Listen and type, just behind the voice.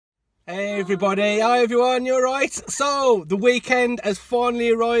Hey everybody, hi everyone, you're right. So the weekend has finally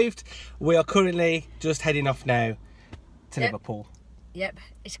arrived. We are currently just heading off now to Liverpool. Yep,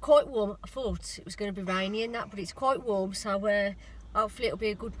 it's quite warm. I thought it was going to be rainy and that, but it's quite warm, so hopefully it'll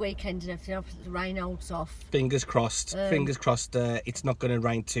be a good weekend and everything. Hopefully the rain holds off. Fingers crossed, it's not going to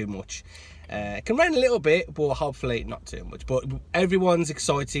rain too much. It can rain a little bit, but hopefully not too much. But everyone's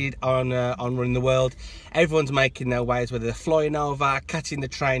excited on running the world. Everyone's making their ways, whether they're flying over, catching the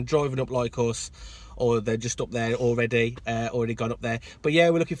train, driving up like us, or they're just up there already gone up there. But yeah,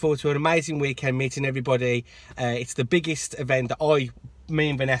 we're looking forward to an amazing weekend, meeting everybody. It's the biggest event that me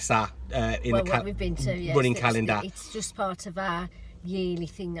and Vanessa in the we've been to, yes, running calendar. It's just part of our yearly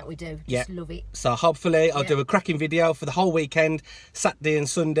thing that we do. Yeah, love it. So hopefully I'll do a cracking video for the whole weekend, Saturday and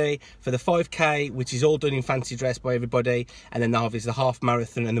Sunday, for the 5k, which is all done in fancy dress by everybody, and then obviously the half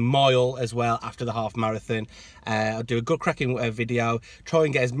marathon and the mile as well after the half marathon. I'll do a good cracking video, try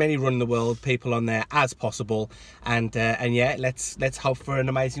and get as many Run the World people on there as possible, and yeah, let's hope for an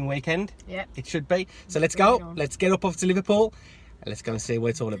amazing weekend. Yeah, it should be. So let's go. Let's get up off to Liverpool and let's go and see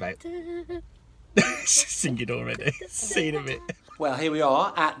what it's all about. Sing it already. Seen a bit. Well, here we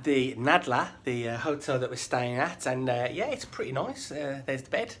are at the Nadla, the hotel that we're staying at, and yeah, it's pretty nice. There's the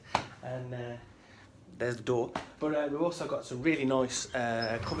bed, and there's the door. But we've also got some really nice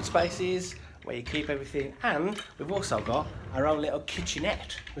cupboard spaces where you keep everything, and we've also got our own little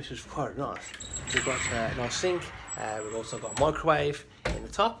kitchenette, which is quite nice. We've got a nice sink. We've also got a microwave in the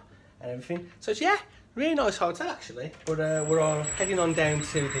top and everything. So it's, yeah, really nice hotel actually. But we're heading on down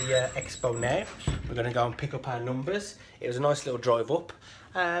to the expo now. We're going to go and pick up our numbers. It was a nice little drive up.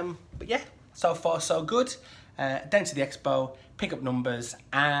 But yeah, so far so good. Down to the expo, pick up numbers,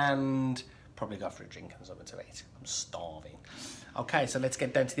 and probably go for a drink and something to eat. I'm starving. Okay, so let's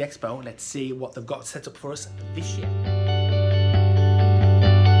get down to the expo. Let's see what they've got set up for us this year.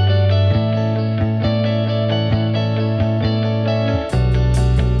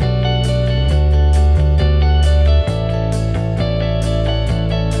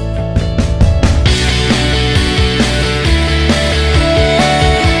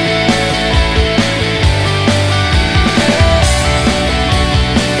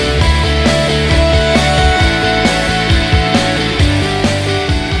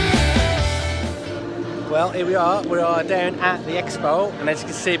 Here we are down at the expo, and as you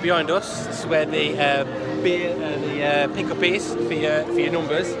can see behind us, this is where the pickup is for your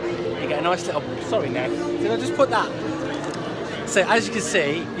numbers. You get a nice little, sorry now, did I just put that? So as you can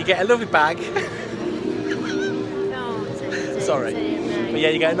see, you get a lovely bag. Sorry. But yeah,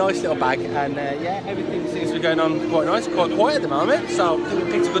 you get a nice little bag, and yeah, everything seems to be going on quite nice, quite quiet at the moment, so I think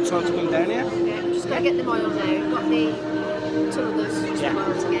we picked a good time to come down here. Yeah, just got to get the mile now, we've got the 2 others, just the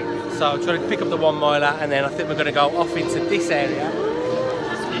miles again. So I'm trying to pick up the 1 miler, and then I think we're going to go off into this area.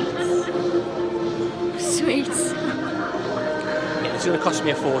 Sweets. Yeah, it's going to cost me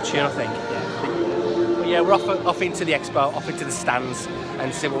a fortune, I think. Yeah, but yeah, we're off into the expo, off into the stands,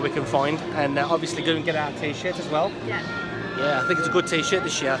 and see what we can find. And obviously go and get our t-shirt as well. Yeah. Yeah, I think it's a good t-shirt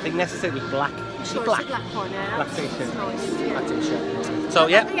this year. I think necessarily with black. It's black. Black one, yeah. Black t-shirt. Nice. Yeah. Black t-shirt. So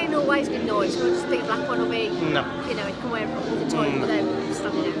yeah. They ain't always been nice. We'll just think black one will be. No. You know, you can wear it all the time without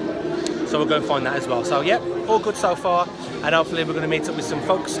standing out. So we'll go and find that as well. So yeah, all good so far, and hopefully we're going to meet up with some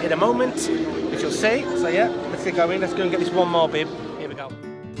folks in a moment, which you'll see. So yeah, let's get going. Let's go and get this 1 mile bib. Here we go.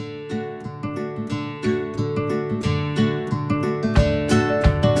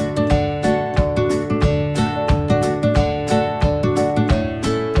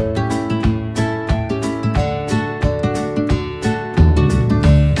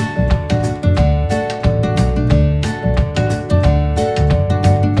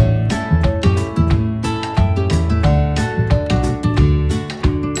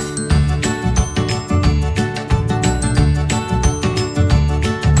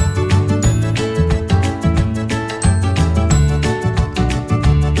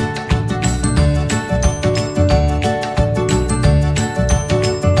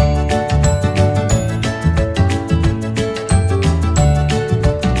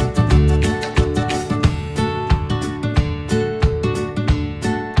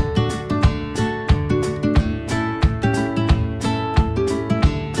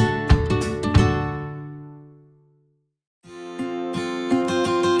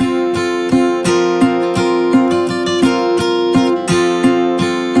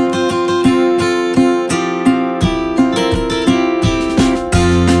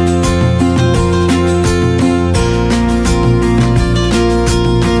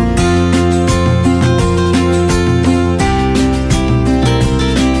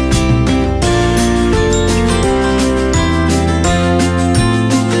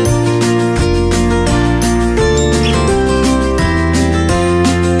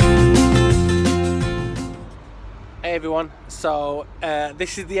 So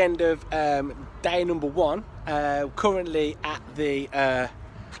this is the end of day number 1. Currently at the,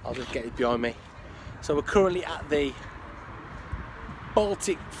 I'll just get it behind me. So we're currently at the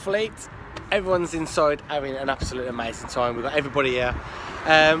Baltic Fleet. Everyone's inside having an absolute amazing time. We've got everybody here.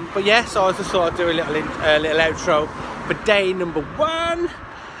 But yeah, so I just thought I'd do a little outro for day number 1.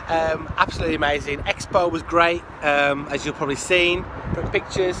 Absolutely amazing. Expo was great, as you've probably seen from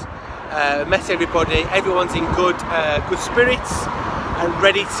pictures. Met everybody. Everyone's in good spirits and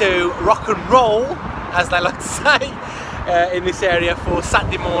ready to rock and roll, as they like to say, in this area for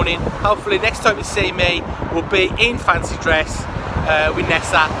Saturday morning. Hopefully next time you see me, we'll be in fancy dress with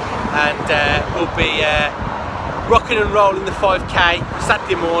Nessa, and we'll be rocking and rolling the 5k for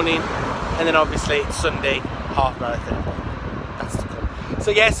Saturday morning, and then obviously it's Sunday half marathon. That's to come.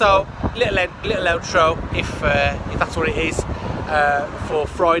 So yeah, so little outro if that's what it is for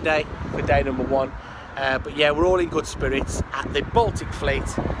Friday for day number 1. But yeah, we're all in good spirits at the Baltic Fleet,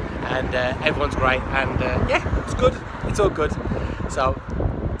 and everyone's great, and yeah, it's good. It's all good. So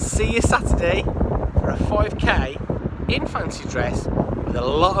see you Saturday for a 5k in fancy dress with a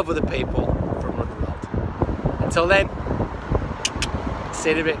lot of other people from around the world. Until then, see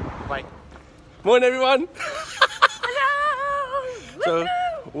you in a bit. Bye. Morning, everyone. Hello. So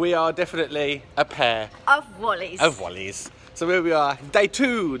we are definitely a pair Of Wallies. So here we are, day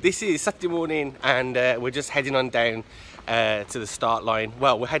 2. This is Saturday morning, and we're just heading on down to the start line.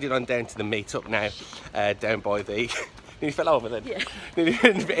 Well, we're heading on down to the meet-up now, down by the... Nearly fell over then. Yeah.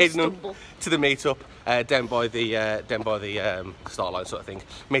 Heading on to the meet-up down by the start line, sort of thing.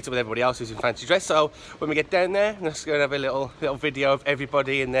 Meet up with everybody else who's in fancy dress. So when we get down there, I'm just going to have a little video of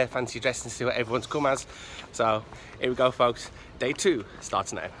everybody in their fancy dress and see what everyone's come as. So here we go, folks. Day 2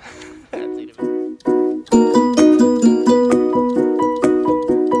 starts now.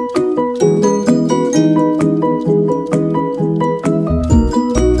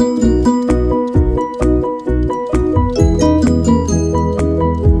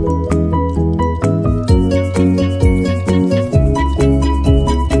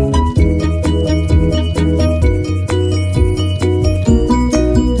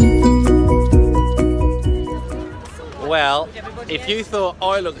 Well, if you thought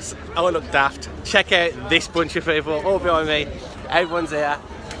I look daft, check out this bunch of people all behind me. Everyone's here.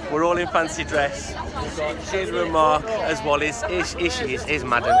 We're all in fancy dress. We've got Sheila and Mark as Wallies. Here's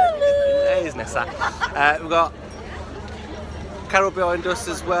Madden. Here's Nessa. We've got Carol behind us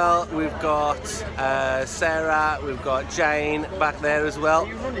as well. We've got Sarah. We've got Jane back there as well.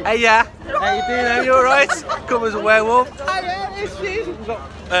 Hey, yeah. How you doing? You all right? Come as a werewolf. We've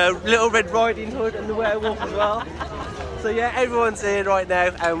got Little Red Riding Hood and the werewolf as well. So yeah, everyone's here right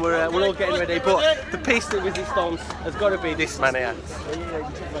now, and we're all getting ready. But the piece de resistance has got to be this man here.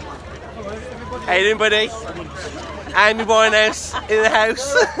 How you doing, buddy? Amy Winehouse in the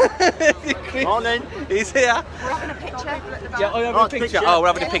house. Morning. He's here. We're having a picture. Yeah, we're having a picture. Oh, we're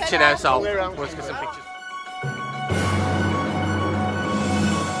having a picture now, so let's get some pictures.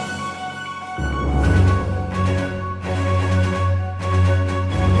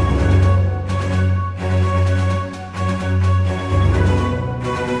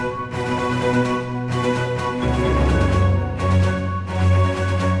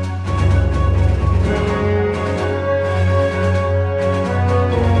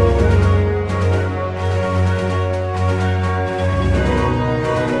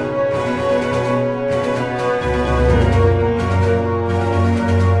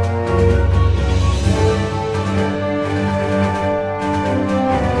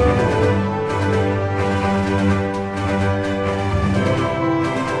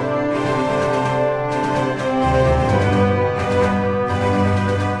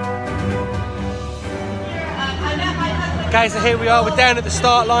 Okay, so here we are, we're down at the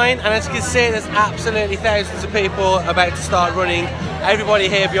start line, and as you can see, there's absolutely thousands of people about to start running. Everybody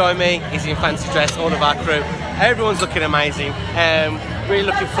here behind me is in fancy dress, all of our crew. Everyone's looking amazing. Really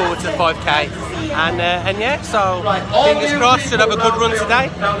looking forward to the 5k, and yeah, so fingers crossed, should have a good run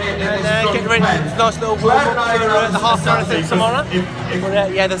today, and get ready for a nice little warm up for the half marathon tomorrow.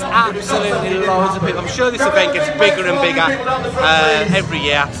 But yeah, there's absolutely loads of people. I'm sure this event gets bigger and bigger every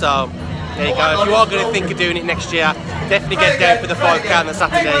year, so there you go. If you are going to think of doing it next year, definitely get down for the 5k on the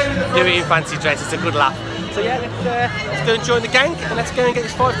Saturday. Do it in fancy dress, it's a good laugh. So yeah, let's go and join the gang, and let's go and get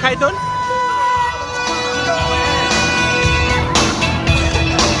this 5k done.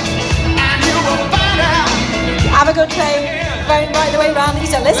 Have a good train, going right the way round. You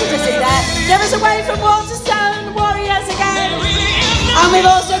don't listen to see that. Get us away from Waterstone Warriors again. And we've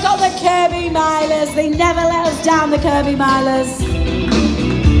also got the Kirby Milers. They never let us down, the Kirby Milers.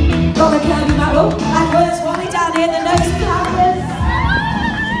 From a curvy barrel, backwards, rolling down here, the nose flowers.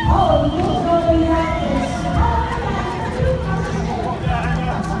 Oh, what's going on?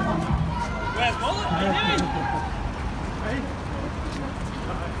 Where's Mullet?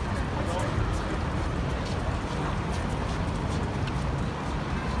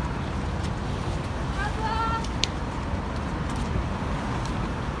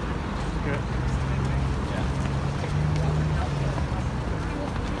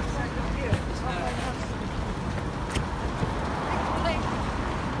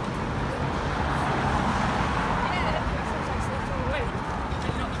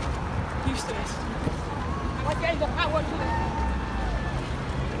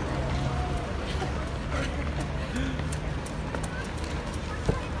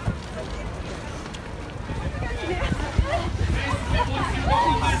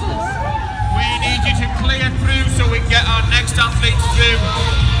 Get our next athletes through.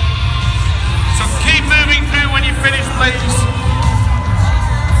 So keep moving through when you finish, please.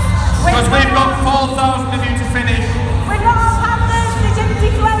 Because we've got 4,000 of you to finish. We're not all paddlers, we didn't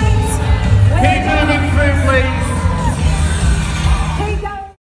deflate. Keep moving through, please. Keep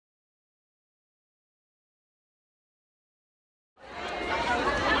going.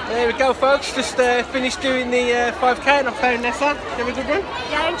 There we go, folks. Just finished doing the 5k and I found Nessa. Did you have a good run?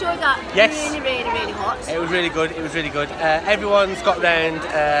 Yeah, I enjoyed that. Yes. Really hot. It was really good. It was really good. Everyone's got round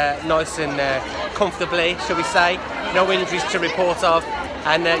nice and comfortably, shall we say. No injuries to report of.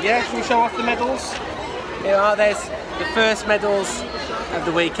 And yeah, shall we show off the medals? Here are. There's the first medals of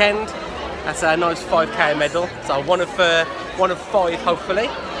the weekend. That's a nice 5k medal. So one of 5, hopefully.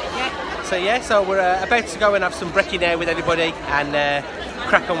 Yeah. So yeah, so we're about to go and have some brekkie now with everybody and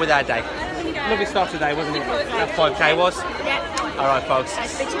crack on with our day. Lovely start today, wasn't it? That 5k was. Yeah. All right, folks. I'll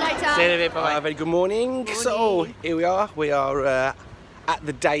speak to you later. See you in a bit. Bye. Very good morning. So here we are. We are at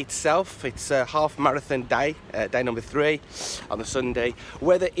the day itself. It's a half marathon day, day number 3 on the Sunday.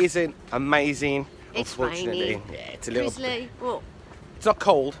 Weather isn't amazing, It's unfortunately. rainy. Yeah, it's a little. Drizzly. Well, It's not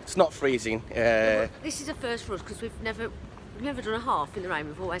cold. It's not freezing. this is a first for us because we've never done a half in the rain.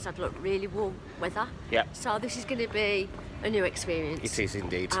 We've always had really warm weather. Yeah. So this is going to be a new experience. It is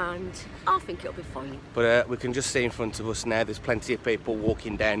indeed. And I think it'll be fine. But we can just see in front of us now there's plenty of people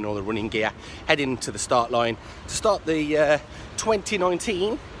walking down in all the running gear, heading to the start line to start the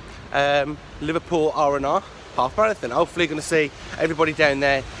 2019 Liverpool R&R half marathon. Hopefully going to see everybody down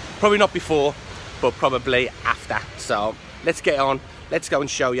there, probably not before, but probably after. So let's get on, let's go and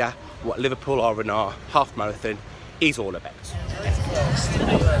show you what Liverpool R&R half marathon is all about.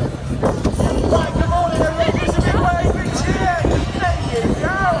 Right, good morning everyone, give us a big wave, big cheer. There you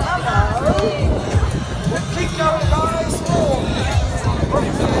go, hello. Keep going guys, warm.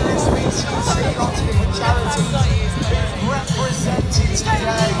 This means you can see lots of different charities being represented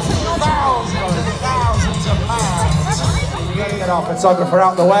today. Thousands of pounds. We're going to get our photographer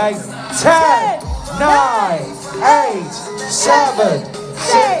out the way. 10, 9, 8, 7,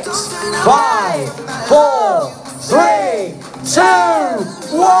 6, 5, 4, 3, 2,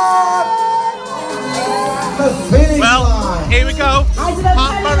 1. The finish Well, line. here we go. Half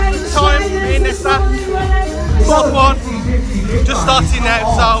marathon time in this fourth one. Just starting now,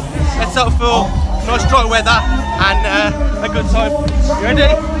 so let's hope for nice dry weather and a good time. You ready?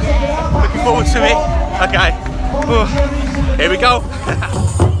 Looking forward to it. Okay. Ooh, here we go.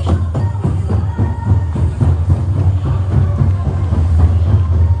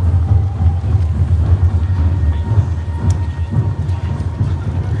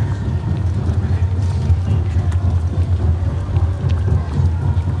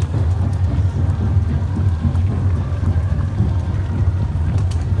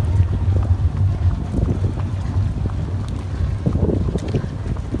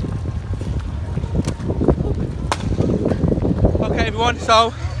 Everyone,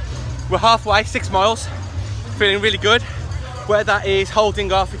 so we're halfway, 6 miles, feeling really good. Weather is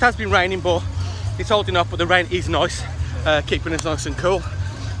holding off. It has been raining, but it's holding off, but the rain is nice, keeping us nice and cool.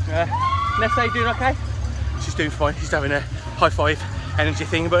 Nessa, you doing okay? She's doing fine. She's having a high five energy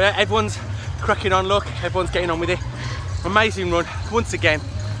thing, but everyone's cracking on. Look, everyone's getting on with it. Amazing run once again,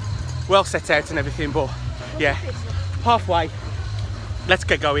 well set out and everything, but yeah, halfway. Let's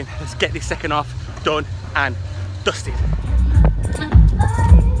get going. Let's get this second half done and dusted.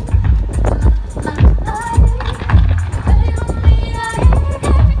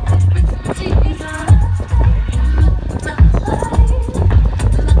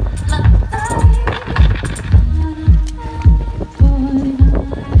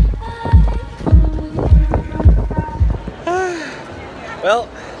 Well,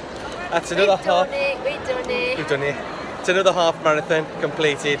 that's another half. We've done it. We've done it. It's another half marathon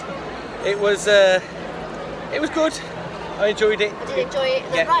completed. it was good. I enjoyed it. I did enjoy it.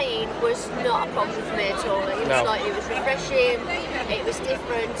 The rain was not a problem for me at all. It was like, it was refreshing, it was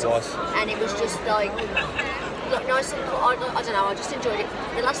different, It was. and it was just like, look, nice and cool. I don't know, I just enjoyed it.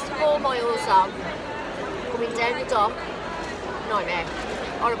 The last 4 miles coming down the dock, nightmare,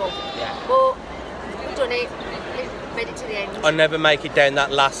 horrible. Yeah. But we've done it, made it to the end. I never make it down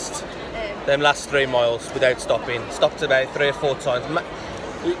that last 3 miles without stopping. Stopped about 3 or 4 times.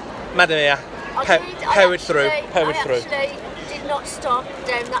 Madam Mia, powered through. I actually did not stop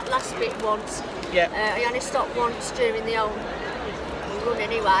down that last bit once. Yeah. I only stopped once during the whole run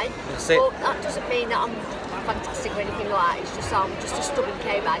anyway. That's it. But that doesn't mean that I'm fantastic or anything like that. It's just I'm just a stubborn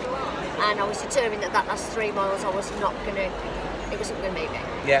cowbag, and I was determined that last 3 miles I was not gonna. It wasn't gonna meet me.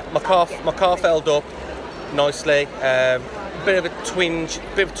 Yeah, my calf held up nicely. Bit of a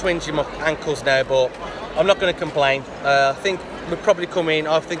twinge in my ankles now, but I'm not going to complain. I think we're probably coming.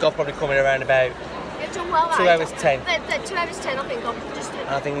 I think I'll probably come in around about You've done well, 2 hours 10. 2 hours 10. I think I'm just.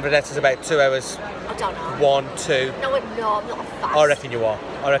 I think Redetta's about 2 hours. I don't know. 1, 2. No, I'm not fast. I reckon you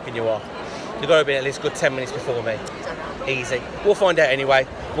are. You've got to be at least a good 10 minutes before me. I don't know. Easy. We'll find out anyway.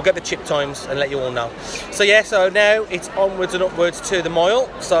 We'll get the chip times and let you all know. So yeah, so now it's onwards and upwards to the mile.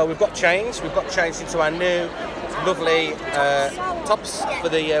 So we've got changed. We've got changed into our new lovely tops for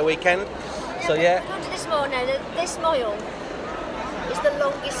the weekend. So yeah. Come to this mile now. This mile is the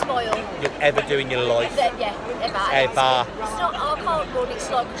longest mile you'll ever do in your life. Ever. Ever. It's not. I can't run. It's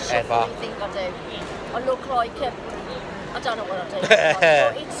like a shuffle. You think I do? I look like I don't know what I do.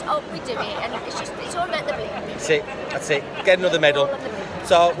 But we do it, and it's all about the bling. That's it. Get another medal.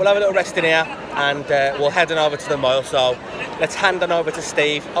 So we'll have a little rest in here, and we'll head on over to the mile. So let's hand on over to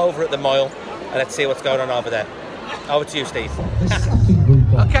Steve over at the mile, and let's see what's going on over there. Over to you, Steve.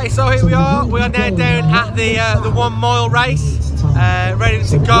 Okay, so here we are. We are now down at the 1 mile race, ready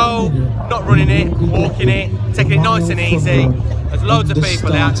to go. Not running it, walking it, taking it nice and easy. There's loads of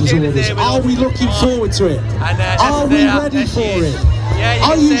people out. Are we looking forward to it? Are we ready for it? Yeah,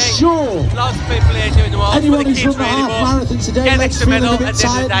 are you sure? Lots of people here doing the miles. Anyone who's run the half marathon today, get an extra medal at the end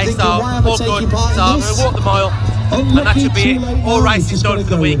of the day, so all good. So I'm going to walk the mile, and that should be it. All races done for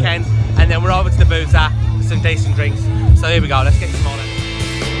the weekend, and then we're over to the boozer for some decent drinks. So here we go, let's get some more.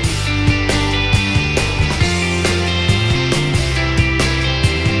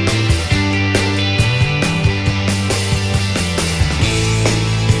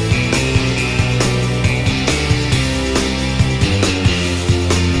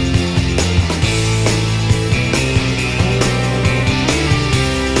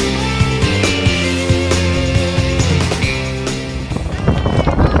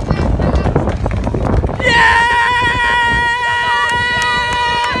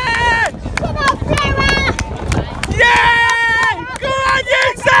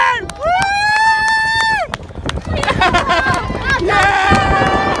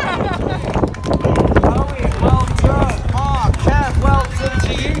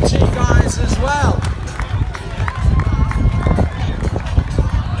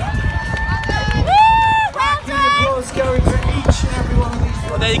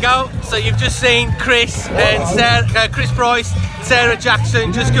 There you go. So you've just seen Chris and Sarah, Chris Price, Sarah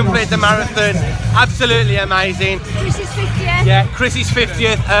Jackson just complete the marathon. Absolutely amazing. Chris's 50th. Yeah, Chris's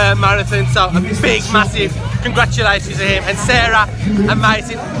 50th marathon. So a big, massive congratulations to him. And Sarah,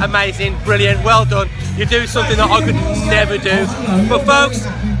 amazing, amazing, brilliant. Well done. You do something that I could never do. But folks,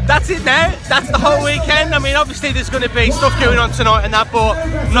 that's it now. That's the whole weekend. I mean, obviously there's going to be stuff going on tonight and that, but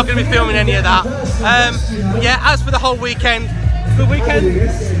I'm not going to be filming any of that. Yeah, as for the whole weekend, good weekend.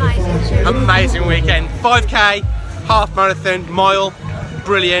 Amazing weekend. 5k, half marathon, mile,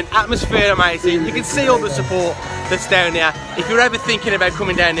 brilliant. Atmosphere amazing. You can see all the support that's down there. If you're ever thinking about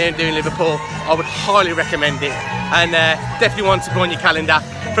coming down here and doing Liverpool, I would highly recommend it, and definitely want to put on your calendar.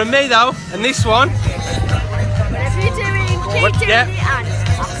 From me though, and this one, whatever you're doing, keep doing it, and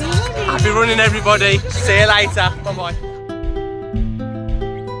happy running everybody. See you later. Bye bye.